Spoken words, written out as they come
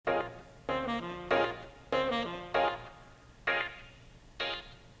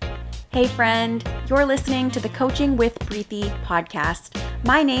Hey friend, you're listening to the Coaching with Preeti podcast.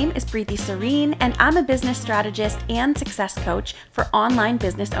 My name is Preeti Serene, and I'm a business strategist and success coach for online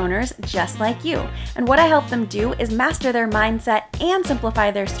business owners just like you. And what I help them do is master their mindset and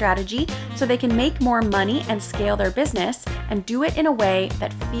simplify their strategy so they can make more money and scale their business and do it in a way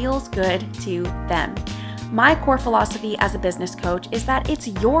that feels good to them. My core philosophy as a business coach is that it's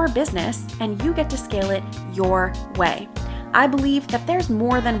your business and you get to scale it your way. I believe that there's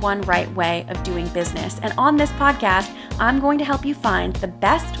more than one right way of doing business, and on this podcast, I'm going to help you find the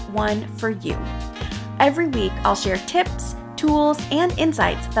best one for you. Every week, I'll share tips, tools, and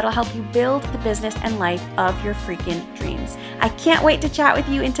insights that'll help you build the business and life of your freaking dreams. I can't wait to chat with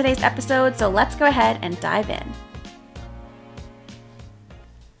you in today's episode, so let's go ahead and dive in.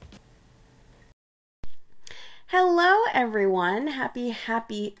 Hello, everyone.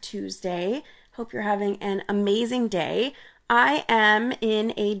 Happy Tuesday. Hope you're having an amazing day. I am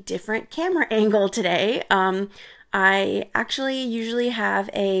in a different camera angle today. I actually usually have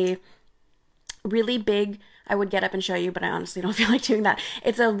a really big, I would get up and show you, but I honestly don't feel like doing that.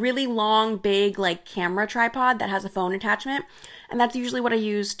 It's a really long, big like camera tripod that has a phone attachment. And that's usually what I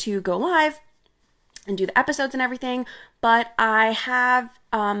use to go live and do the episodes and everything. But I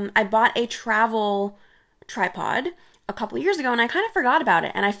bought a travel tripod a couple of years ago and I kind of forgot about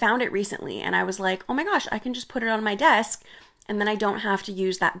it, and I found it recently and I was like, oh my gosh, I can just put it on my desk and then I don't have to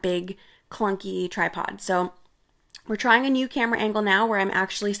use that big clunky tripod. So we're trying a new camera angle now where I'm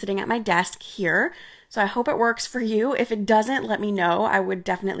actually sitting at my desk here. So I hope it works for you. If it doesn't, let me know. I would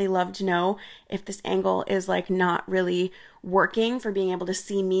definitely love to know if this angle is like not really working for being able to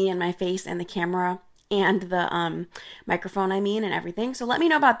see me and my face and the camera and the microphone, and everything. So let me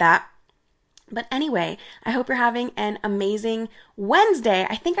know about that. But anyway, I hope you're having an amazing Wednesday.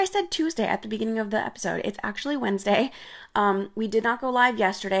 I think I said Tuesday at the beginning of the episode. It's actually Wednesday. We did not go live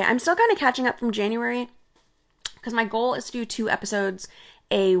yesterday. I'm still kind of catching up from January because my goal is to do 2 episodes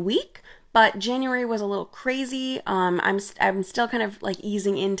a week, but January was a little crazy. I'm still kind of like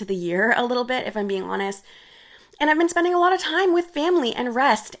easing into the year a little bit, if I'm being honest. And I've been spending a lot of time with family and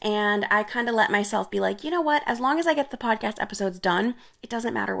rest, and I kind of let myself be like, you know what, as long as I get the podcast episodes done, it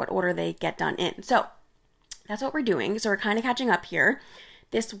doesn't matter what order they get done in. So that's what we're doing. So we're kind of catching up here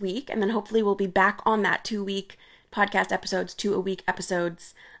this week, and then hopefully we'll be back on that 2-week podcast episodes, 2-a-week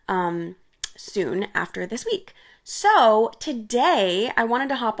episodes soon after this week. So today I wanted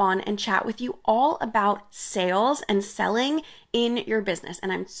to hop on and chat with you all about sales and selling in your business.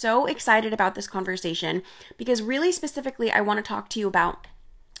 And I'm so excited about this conversation because really specifically, I want to talk to you about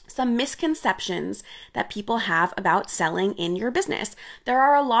some misconceptions that people have about selling in your business. There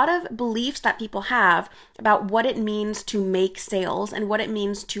are a lot of beliefs that people have about what it means to make sales and what it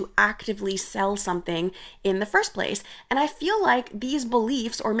means to actively sell something in the first place. And I feel like these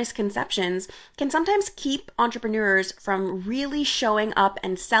beliefs or misconceptions can sometimes keep entrepreneurs from really showing up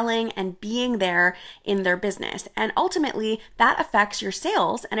and selling and being there in their business. And ultimately, that affects your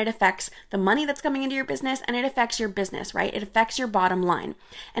sales and it affects the money that's coming into your business and it affects your business, right? It affects your bottom line.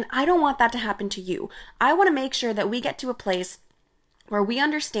 And I don't want that to happen to you. I want to make sure that we get to a place where we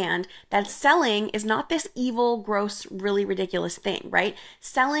understand that selling is not this evil, gross, really ridiculous thing, right?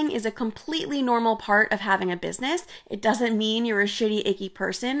 Selling is a completely normal part of having a business. It doesn't mean you're a shitty, icky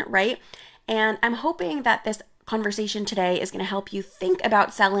person, right? And I'm hoping that this conversation today is going to help you think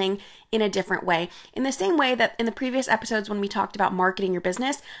about selling in a different way. In the same way that in the previous episodes when we talked about marketing your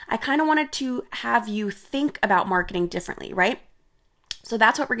business, I kind of wanted to have you think about marketing differently, right? So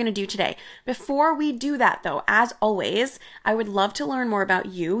that's what we're going to do today. Before we do that though, as always, I would love to learn more about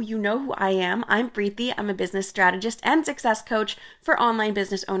you. You know who I am. I'm Preeti. I'm a business strategist and success coach for online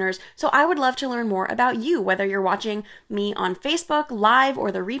business owners. So I would love to learn more about you, whether you're watching me on Facebook live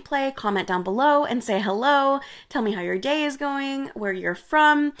or the replay. Comment down below and say hello. Tell me how your day is going, where you're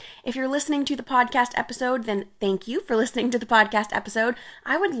from. If you're listening to the podcast episode, then thank you for listening to the podcast episode.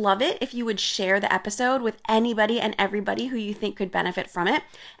 I would love it if you would share the episode with anybody and everybody who you think could benefit from it.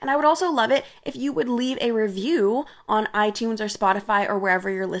 And I would also love it if you would leave a review on iTunes or Spotify or wherever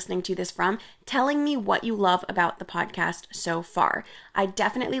you're listening to this from, telling me what you love about the podcast so far. I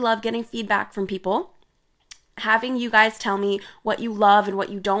definitely love getting feedback from people. Having you guys tell me what you love and what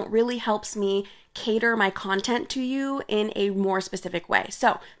you don't really helps me cater my content to you in a more specific way.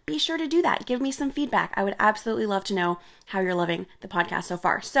 So be sure to do that. Give me some feedback. I would absolutely love to know how you're loving the podcast so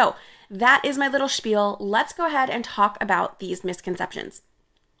far. So that is my little spiel. Let's go ahead and talk about these misconceptions.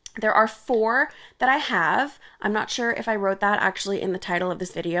 There are 4 that I have. I'm not sure if I wrote that actually in the title of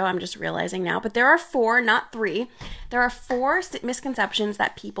this video. I'm just realizing now, but there are 4, not 3. There are 4 misconceptions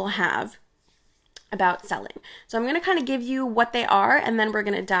that people have about selling. So I'm going to kind of give you what they are, and then we're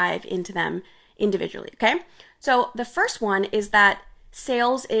going to dive into them individually, okay? So the first one is that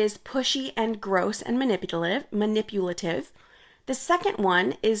sales is pushy and gross and manipulative. The second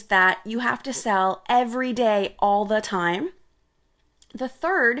one is that you have to sell every day, all the time. The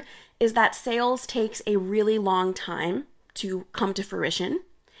third is that sales takes a really long time to come to fruition.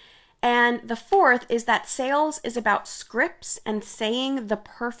 And the fourth is that sales is about scripts and saying the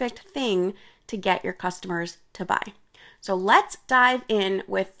perfect thing to get your customers to buy. So let's dive in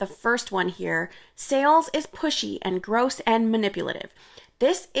with the first one here. Sales is pushy and gross and manipulative.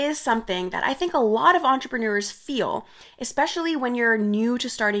 This is something that I think a lot of entrepreneurs feel, especially when you're new to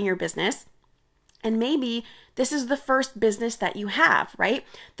starting your business. And maybe this is the first business that you have, right?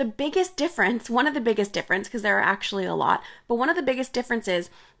 The biggest difference, one of the biggest difference, because there are actually a lot, but one of the biggest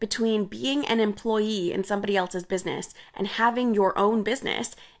differences between being an employee in somebody else's business and having your own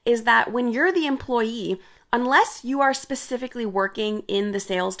business is that when you're the employee, unless you are specifically working in the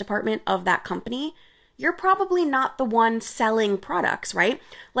sales department of that company, you're probably not the one selling products, right?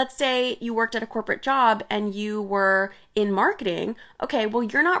 Let's say you worked at a corporate job and you were in marketing. Okay, well,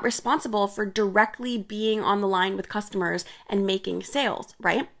 you're not responsible for directly being on the line with customers and making sales,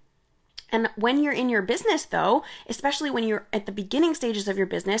 right? And when you're in your business though, especially when you're at the beginning stages of your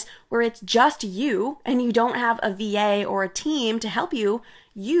business where it's just you and you don't have a VA or a team to help you,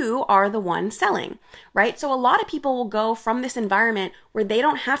 you are the one selling, right? So a lot of people will go from this environment where they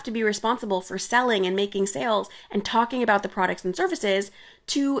don't have to be responsible for selling and making sales and talking about the products and services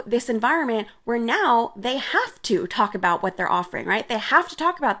to this environment where now they have to talk about what they're offering, right? They have to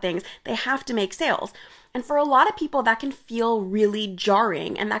talk about things. They have to make sales. And for a lot of people, that can feel really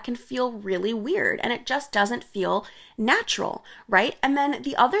jarring and that can feel really weird and it just doesn't feel natural, right? And then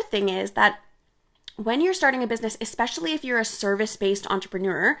the other thing is that when you're starting a business, especially if you're a service-based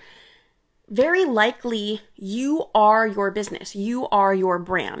entrepreneur, very likely you are your business. You are your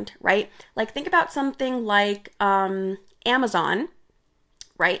brand, right? Like think about something like Amazon,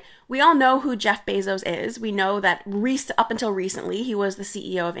 right? We all know who Jeff Bezos is. We know that up until recently, he was the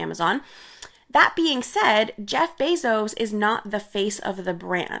CEO of Amazon. That being said, Jeff Bezos is not the face of the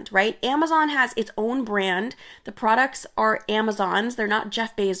brand, right? Amazon has its own brand. The products are Amazon's. They're not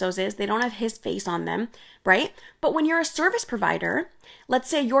Jeff Bezos's. They don't have his face on them, right? But when you're a service provider, let's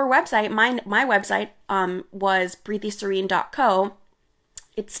say your website, my website was preethiserene.co.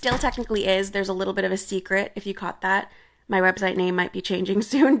 It still technically is. There's a little bit of a secret if you caught that. My website name might be changing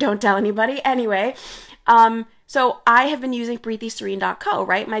soon. Don't tell anybody. Anyway, so I have been using preethiserene.co,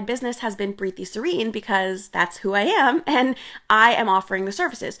 right? My business has been Preethi Serene because that's who I am and I am offering the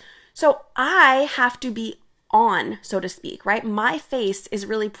services. So I have to be on, so to speak, right? My face is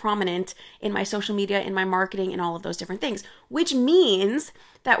really prominent in my social media, in my marketing, and all of those different things, which means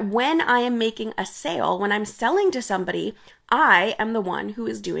that when I am making a sale, when I'm selling to somebody, I am the one who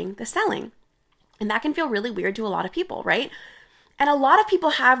is doing the selling. And that can feel really weird to a lot of people, right? And a lot of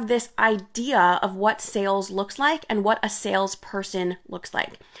people have this idea of what sales looks like and what a salesperson looks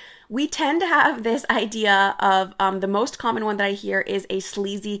like. We tend to have this idea of the most common one that I hear is a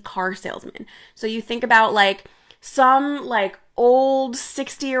sleazy car salesman. So you think about like some like old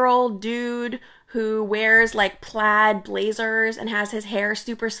 60-year-old dude who wears like plaid blazers and has his hair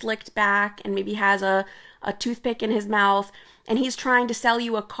super slicked back and maybe has a toothpick in his mouth. And he's trying to sell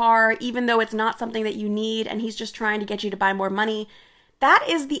you a car, even though it's not something that you need, and he's just trying to get you to buy more money. That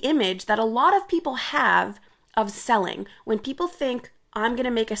is the image that a lot of people have of selling. When people think, I'm going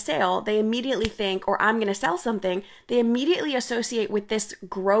to make a sale, they immediately think, or I'm going to sell something, they immediately associate with this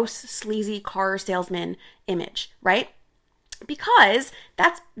gross, sleazy car salesman image, right? Because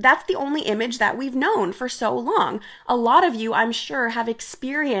that's the only image that we've known for so long. A lot of you, I'm sure, have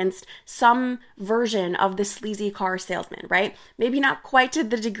experienced some version of the sleazy car salesman, right? Maybe not quite to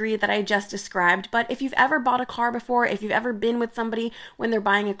the degree that I just described, but if you've ever bought a car before, if you've ever been with somebody when they're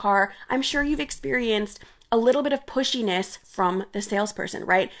buying a car, I'm sure you've experienced a little bit of pushiness from the salesperson,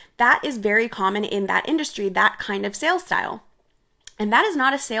 right? That is very common in that industry, that kind of sales style. And that is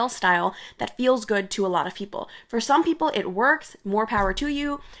not a sales style that feels good to a lot of people. For some people, it works, more power to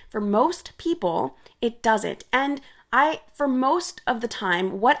you. For most people, it doesn't. And for most of the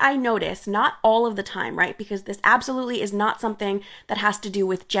time, what I notice, not all of the time, right? Because this absolutely is not something that has to do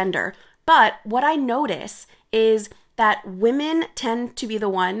with gender. But what I notice is that women tend to be the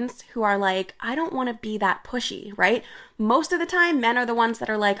ones who are like, I don't want to be that pushy, right? Most of the time, men are the ones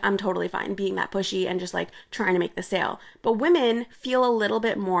that are like, I'm totally fine being that pushy and just like trying to make the sale. But women feel a little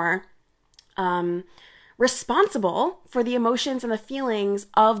bit more responsible for the emotions and the feelings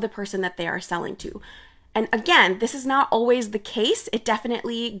of the person that they are selling to. And again, this is not always the case. It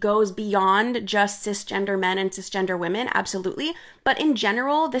definitely goes beyond just cisgender men and cisgender women, absolutely. But in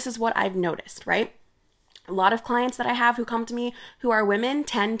general, this is what I've noticed, right? A lot of clients that I have who come to me who are women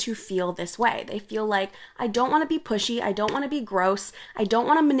tend to feel this way. They feel like, I don't want to be pushy. I don't want to be gross. I don't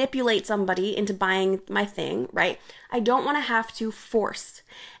want to manipulate somebody into buying my thing, right? I don't want to have to force.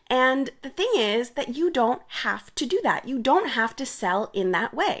 And the thing is that you don't have to do that. You don't have to sell in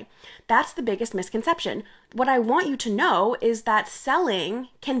that way. That's the biggest misconception. What I want you to know is that selling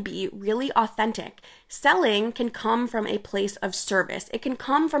can be really authentic. Selling can come from a place of service. It can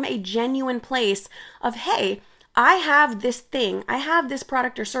come from a genuine place of, hey, I have this thing, I have this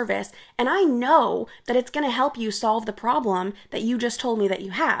product or service, and I know that it's going to help you solve the problem that you just told me that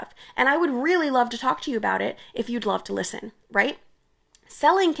you have. And I would really love to talk to you about it if you'd love to listen, right?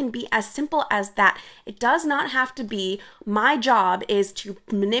 Selling can be as simple as that. It does not have to be, my job is to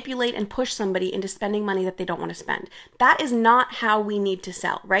manipulate and push somebody into spending money that they don't want to spend. That is not how we need to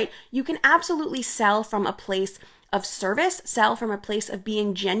sell, right? You can absolutely sell from a place of service, sell from a place of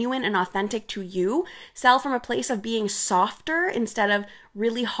being genuine and authentic to you, sell from a place of being softer instead of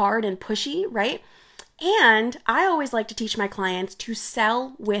really hard and pushy, right? And I always like to teach my clients to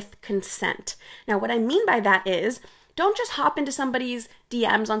sell with consent. Now, what I mean by that is, don't just hop into somebody's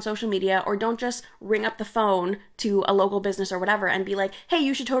DMs on social media, or don't just ring up the phone to a local business or whatever and be like, hey,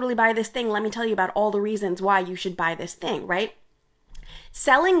 you should totally buy this thing. Let me tell you about all the reasons why you should buy this thing, right?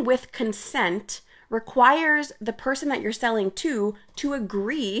 Selling with consent requires the person that you're selling to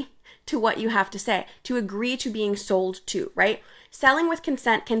agree to what you have to say, to agree to being sold to, right? Selling with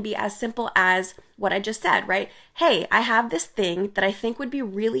consent can be as simple as what I just said, right? Hey, I have this thing that I think would be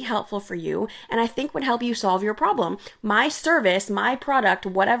really helpful for you, and I think would help you solve your problem. My service, my product,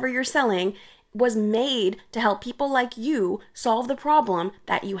 whatever you're selling, was made to help people like you solve the problem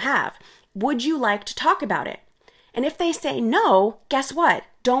that you have. Would you like to talk about it? And if they say no, guess what?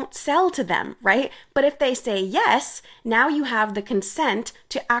 Don't sell to them, right? But if they say yes, now you have the consent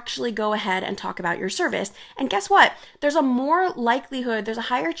to actually go ahead and talk about your service. And guess what? There's a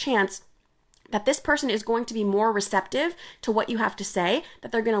higher chance that this person is going to be more receptive to what you have to say,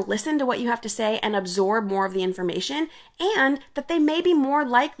 that they're going to listen to what you have to say and absorb more of the information, and that they may be more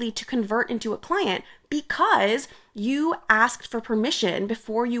likely to convert into a client because you asked for permission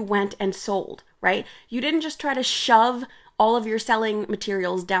before you went and sold, right? You didn't just try to shove all of your selling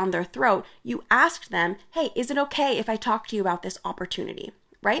materials down their throat. You asked them, hey, is it okay if I talk to you about this opportunity,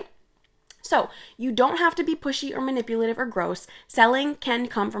 right? So you don't have to be pushy or manipulative or gross. Selling can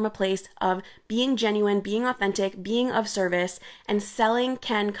come from a place of being genuine, being authentic, being of service, and selling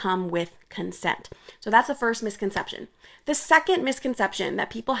can come with consent. So that's the first misconception. The second misconception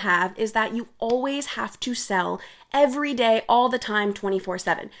that people have is that you always have to sell every day, all the time,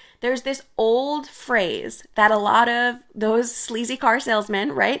 24/7. There's this old phrase that a lot of those sleazy car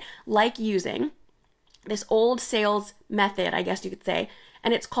salesmen, right, like using. This old sales method, I guess you could say,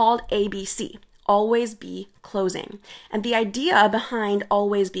 and it's called ABC, always be closing. And the idea behind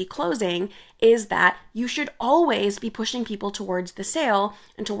always be closing is that you should always be pushing people towards the sale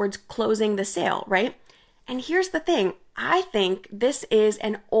and towards closing the sale, right? And here's the thing, I think this is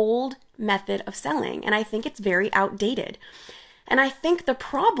an old method of selling, and I think it's very outdated. And I think the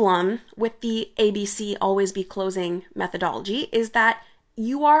problem with the ABC always be closing methodology is that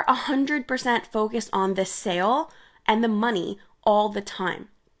you are 100% focused on the sale and the money all the time.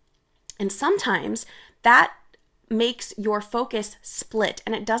 And sometimes that makes your focus split,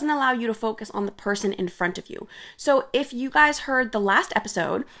 and it doesn't allow you to focus on the person in front of you. So if you guys heard the last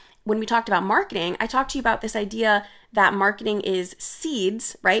episode, when we talked about marketing, I talked to you about this idea that marketing is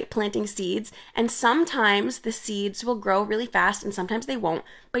seeds, right? Planting seeds. And sometimes the seeds will grow really fast and sometimes they won't.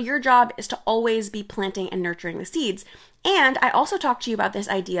 But your job is to always be planting and nurturing the seeds. And I also talked to you about this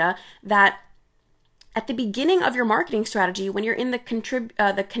idea that at the beginning of your marketing strategy, when you're in the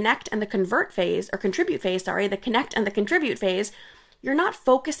connect and the convert phase, or contribute phase, the connect and the contribute phase, you're not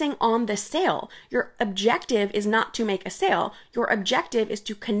focusing on the sale. Your objective is not to make a sale. Your objective is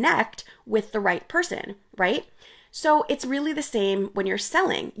to connect with the right person, right? So it's really the same when you're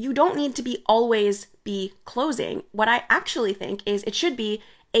selling. You don't need to always be closing. What I actually think is it should be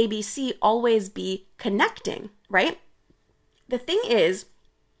ABC, always be connecting, right? The thing is,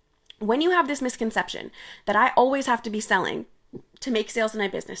 when you have this misconception that I always have to be selling to make sales in my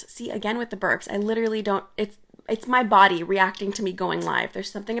business, see, again with the burps, I literally don't, it's my body reacting to me going live.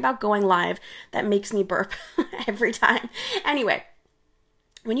 There's something about going live that makes me burp every time. Anyway,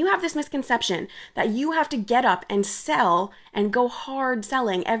 when you have this misconception that you have to get up and sell and go hard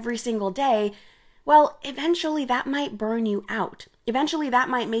selling every single day, well, eventually that might burn you out. eventually that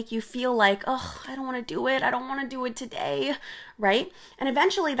might make you feel like, oh, I don't want to do it. I don't want to do it today, right? And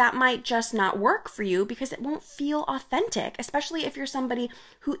eventually that might just not work for you because it won't feel authentic, especially if you're somebody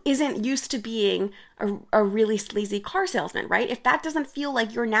who isn't used to being a really sleazy car salesman, right? If that doesn't feel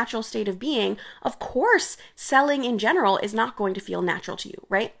like your natural state of being, of course, selling in general is not going to feel natural to you,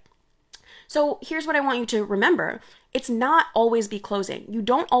 right? So here's what I want you to remember. It's not always be closing. You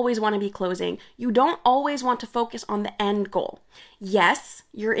don't always want to be closing. You don't always want to focus on the end goal. Yes,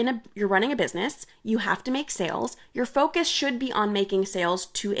 you're running a business. You have to make sales. Your focus should be on making sales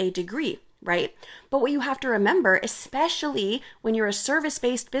to a degree, right? But what you have to remember, especially when you're a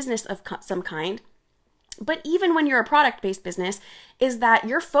service-based business of some kind, but even when you're a product-based business, is that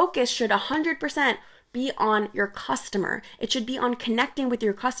your focus should 100% be on your customer. It should be on connecting with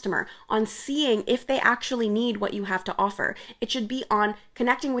your customer, on seeing if they actually need what you have to offer. It should be on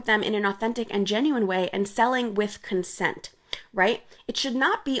connecting with them in an authentic and genuine way and selling with consent, right? It should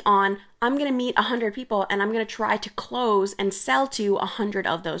not be on, I'm going to meet 100 people and I'm going to try to close and sell to 100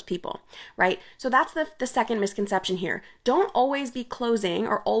 of those people, right? So that's the second misconception here. Don't always be closing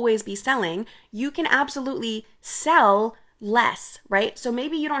or always be selling. You can absolutely sell less, right? So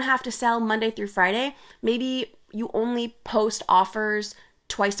maybe you don't have to sell Monday through Friday. Maybe you only post offers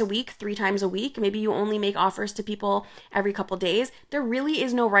twice a week, 3 times a week. Maybe you only make offers to people every couple days. There really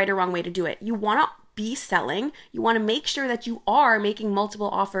is no right or wrong way to do it. You want to be selling. You want to make sure that you are making multiple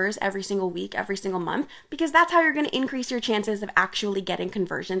offers every single week, every single month, because that's how you're going to increase your chances of actually getting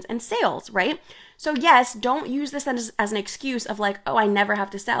conversions and sales, right? So yes, don't use this as an excuse of like, oh, I never have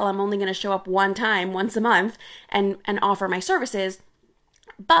to sell. I'm only going to show up one time, once a month and offer my services.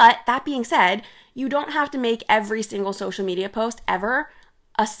 But that being said, you don't have to make every single social media post ever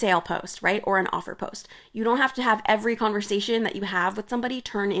a sale post, right? Or an offer post. You don't have to have every conversation that you have with somebody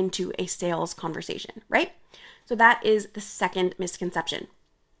turn into a sales conversation, right? So that is the second misconception.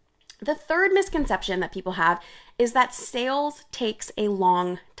 The third misconception that people have is that sales takes a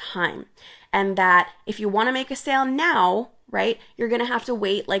long time, and that if you want to make a sale now, right, you're going to have to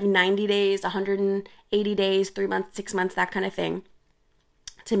wait like 90 days, 180 days, 3 months, 6 months, that kind of thing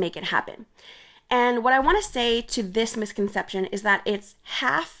to make it happen. And what I want to say to this misconception is that it's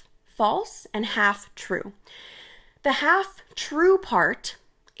half false and half true. The half true part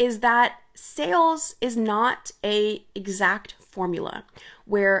is that sales is not an exact formula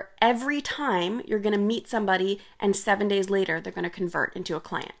where every time you're going to meet somebody and 7 days later they're going to convert into a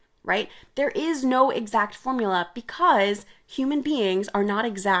client, right? There is no exact formula because human beings are not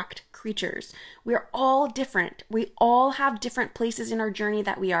exact creatures. We're all different. We all have different places in our journey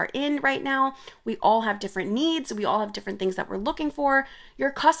that we are in right now. We all have different needs. We all have different things that we're looking for. Your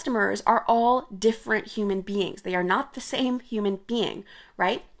customers are all different human beings. They are not the same human being,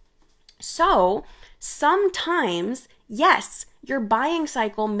 right? So sometimes, yes, your buying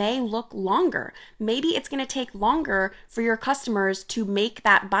cycle may look longer. Maybe it's going to take longer for your customers to make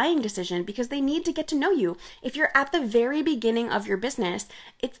that buying decision because they need to get to know you. If you're at the very beginning of your business,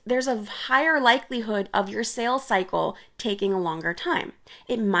 there's a higher likelihood of your sales cycle taking a longer time.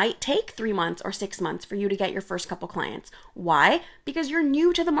 It might take 3 months or 6 months for you to get your first couple clients. Why? Because you're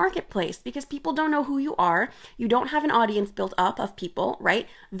new to the marketplace, because people don't know who you are. You don't have an audience built up of people, right?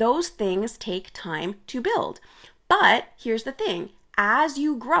 Those things take time to build. But here's the thing, as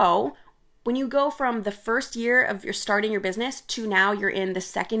you grow, when you go from the first year of your starting your business to now you're in the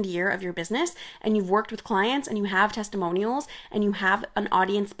second year of your business and you've worked with clients and you have testimonials and you have an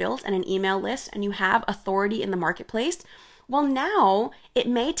audience built and an email list and you have authority in the marketplace, well, now it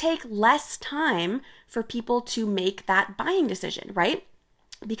may take less time for people to make that buying decision, right?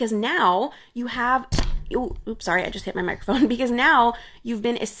 Because now you have, oops, sorry, I just hit my microphone, because now you've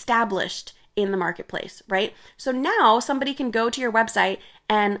been established in the marketplace, right? So now somebody can go to your website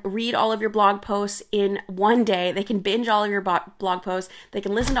and read all of your blog posts in one day. They can binge all of your blog posts. They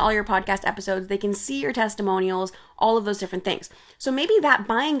can listen to all your podcast episodes. They can see your testimonials, all of those different things. So maybe that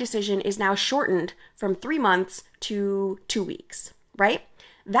buying decision is now shortened from 3 months to 2 weeks, right?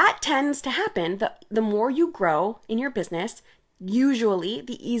 That tends to happen. The more you grow in your business, usually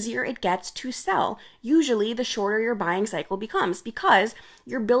the easier it gets to sell. Usually the shorter your buying cycle becomes because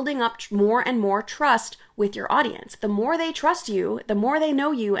you're building up more and more trust with your audience. The more they trust you, the more they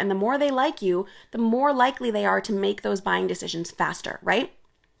know you, and the more they like you, the more likely they are to make those buying decisions faster, right?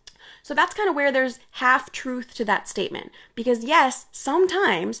 So that's kind of where there's half truth to that statement. Because yes,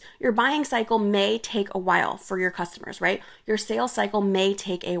 sometimes your buying cycle may take a while for your customers, right? Your sales cycle may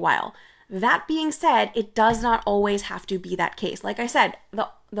take a while. That being said, it does not always have to be that case. Like I said,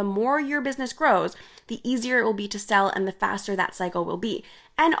 the more your business grows, the easier it will be to sell and the faster that cycle will be.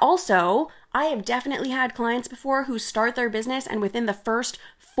 And also, I have definitely had clients before who start their business and within the first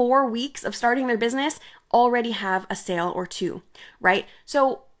 4 weeks of starting their business already have a sale or two, right?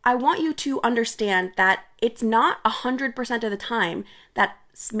 So I want you to understand that it's not 100% of the time that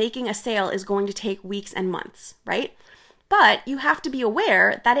making a sale is going to take weeks and months, right? But you have to be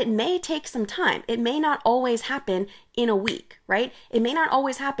aware that it may take some time. It may not always happen in a week, right? It may not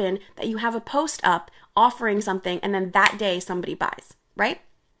always happen that you have a post up offering something and then that day somebody buys, right?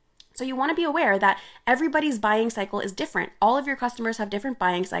 So you want to be aware that everybody's buying cycle is different. All of your customers have different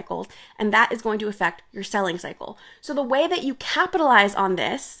buying cycles, and that is going to affect your selling cycle. So the way that you capitalize on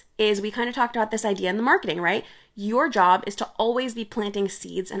this is, we kind of talked about this idea in the marketing, right? Your job is to always be planting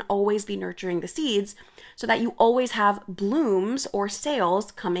seeds and always be nurturing the seeds so that you always have blooms or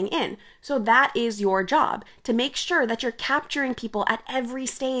sales coming in. So that is your job, to make sure that you're capturing people at every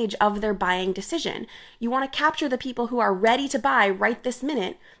stage of their buying decision. You want to capture the people who are ready to buy right this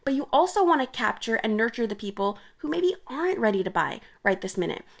minute, but you also want to capture and nurture the people who maybe aren't ready to buy right this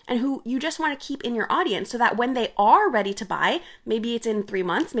minute and who you just want to keep in your audience so that when they are ready to buy, maybe it's in 3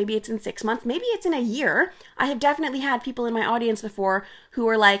 months, maybe it's in 6 months, maybe it's in a year. I have definitely had people in my audience before who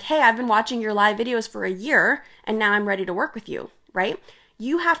are like, hey, I've been watching your live videos for a year and now I'm ready to work with you, right?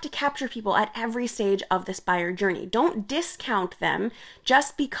 You have to capture people at every stage of this buyer journey. Don't discount them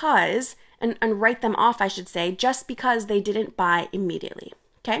just because, and write them off, I should say, just because they didn't buy immediately,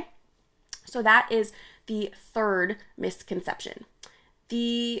 okay? So that is the third misconception.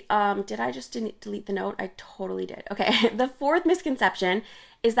 Did I just delete the note? I totally did. Okay, the fourth misconception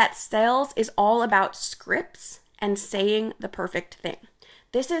is that sales is all about scripts and saying the perfect thing.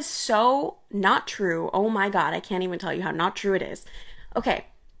 This is so not true. Oh my God, I can't even tell you how not true it is. Okay,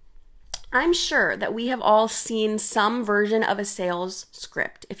 I'm sure that we have all seen some version of a sales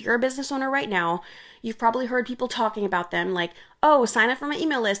script. If you're a business owner right now, you've probably heard people talking about them like, oh, sign up for my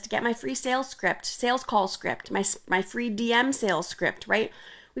email list to get my free sales script, sales call script, my free DM sales script, right?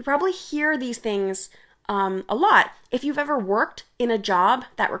 We probably hear these things a lot. If you've ever worked in a job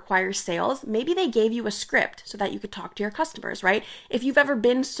that requires sales, maybe they gave you a script so that you could talk to your customers, right? If you've ever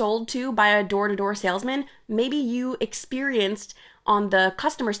been sold to by a door-to-door salesman, maybe you experienced on the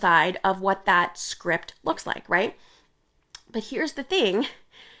customer side of what that script looks like, right? But here's the thing,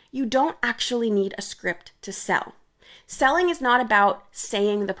 you don't actually need a script to sell. Selling is not about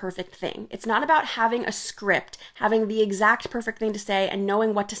saying the perfect thing. It's not about having a script, having the exact perfect thing to say and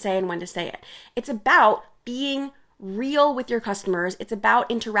knowing what to say and when to say it. It's about being real with your customers. It's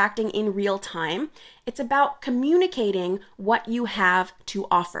about interacting in real time. It's about communicating what you have to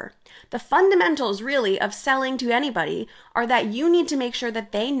offer. The fundamentals really of selling to anybody are that you need to make sure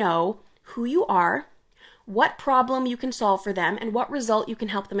that they know who you are, what problem you can solve for them, and what result you can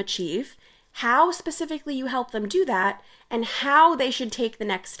help them achieve, how specifically you help them do that, and how they should take the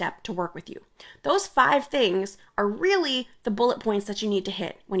next step to work with you. Those 5 things are really the bullet points that you need to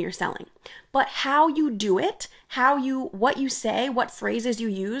hit when you're selling. But how you do it, what you say, what phrases you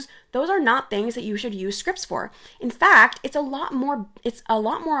use, those are not things that you should use scripts for. In fact, it's a lot more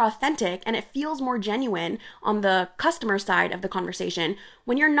authentic and it feels more genuine on the customer side of the conversation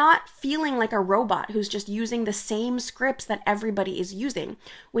when you're not feeling like a robot who's just using the same scripts that everybody is using.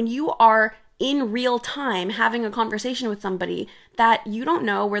 When you are in real time having a conversation with somebody that you don't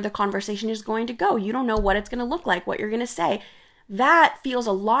know where the conversation is going to go. You don't know what it's going to look like, what you're going to say. That feels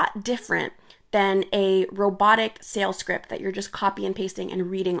a lot different than a robotic sales script that you're just copy and pasting and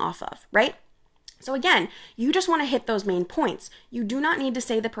reading off of, right? So again, you just want to hit those main points. You do not need to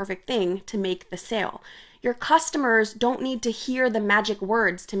say the perfect thing to make the sale. Your customers don't need to hear the magic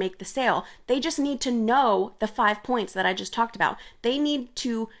words to make the sale. They just need to know the 5 points that I just talked about. They need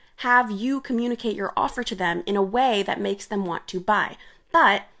to have you communicate your offer to them in a way that makes them want to buy.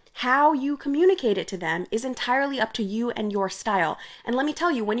 But how you communicate it to them is entirely up to you and your style. And let me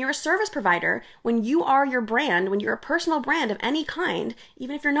tell you, when you're a service provider, when you are your brand, when you're a personal brand of any kind,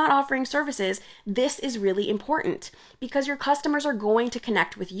 even if you're not offering services, this is really important because your customers are going to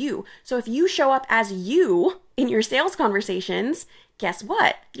connect with you. So if you show up as you in your sales conversations, guess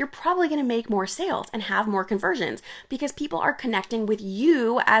what? You're probably going to make more sales and have more conversions because people are connecting with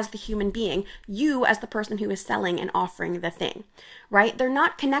you as the human being, you as the person who is selling and offering the thing, right? They're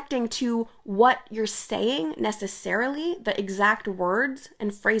not connecting to what you're saying necessarily, the exact words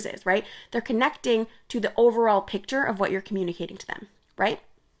and phrases, right? They're connecting to the overall picture of what you're communicating to them, right?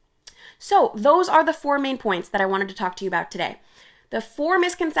 So those are the 4 main points that I wanted to talk to you about today. The 4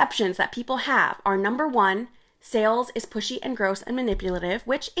 misconceptions that people have are: number 1, sales is pushy and gross and manipulative,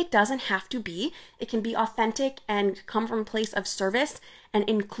 which it doesn't have to be. It can be authentic and come from a place of service and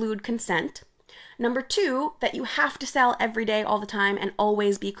include consent. Number 2, that you have to sell every day all the time and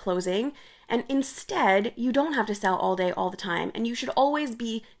always be closing. And instead, you don't have to sell all day all the time, and you should always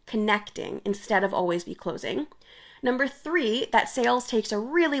be connecting instead of always be closing. Number 3, that sales takes a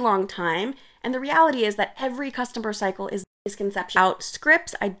really long time, and the reality is that every customer cycle is misconception. About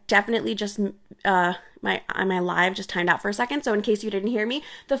scripts, I definitely just, my live just timed out for a second, so in case you didn't hear me,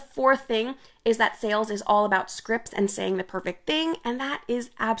 the 4th thing is that sales is all about scripts and saying the perfect thing, and that is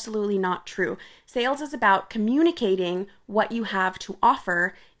absolutely not true. Sales is about communicating what you have to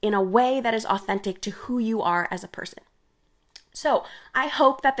offer in a way that is authentic to who you are as a person. So I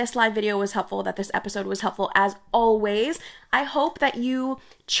hope that this live video was helpful, that this episode was helpful. As always, I hope that you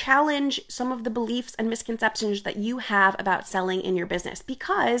challenge some of the beliefs and misconceptions that you have about selling in your business.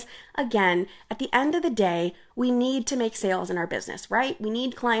 Because again, at the end of the day, we need to make sales in our business, right? We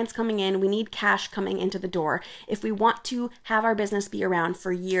need clients coming in, we need cash coming into the door if we want to have our business be around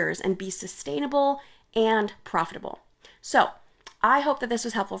for years and be sustainable and profitable. So I hope that this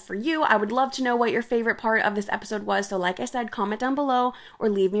was helpful for you. I would love to know what your favorite part of this episode was. So like I said, comment down below or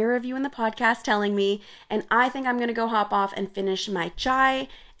leave me a review in the podcast telling me. And I think I'm going to go hop off and finish my chai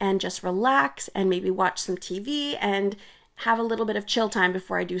and just relax and maybe watch some TV and have a little bit of chill time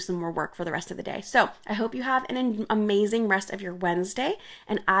before I do some more work for the rest of the day. So I hope you have an amazing rest of your Wednesday,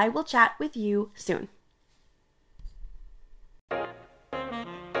 and I will chat with you soon.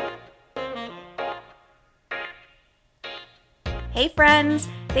 Hey friends,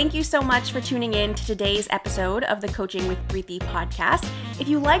 thank you so much for tuning in to today's episode of the Coaching with Preeti podcast. If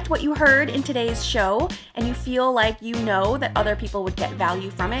you liked what you heard in today's show and you feel like you know that other people would get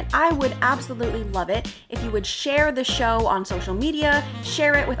value from it, I would absolutely love it if you would share the show on social media,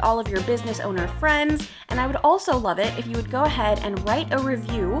 share it with all of your business owner friends, and I would also love it if you would go ahead and write a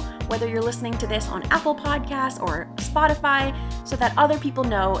review, whether you're listening to this on Apple Podcasts or Spotify, so that other people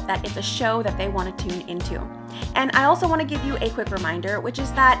know that it's a show that they want to tune into. And I also want to give you a quick reminder, which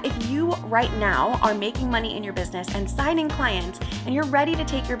is that if you right now are making money in your business and signing clients and you're ready to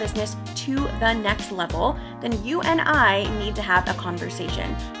take your business to the next level, then you and I need to have a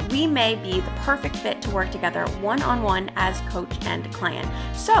conversation. We may be the perfect fit to work together one-on-one as coach and client.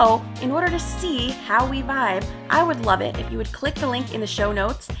 So in order to see how we vibe, I would love it if you would click the link in the show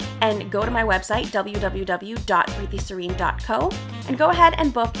notes and go to my website, www.preetiserene.co, and go ahead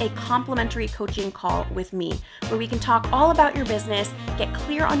and book a complimentary coaching call with me, where we can talk all about your business, get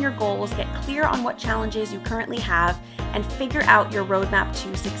clear on your goals, get clear on what challenges you currently have, and figure out your roadmap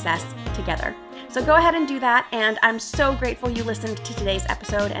to success together. So go ahead and do that, and I'm so grateful you listened to today's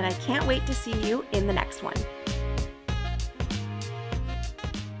episode, and I can't wait to see you in the next one.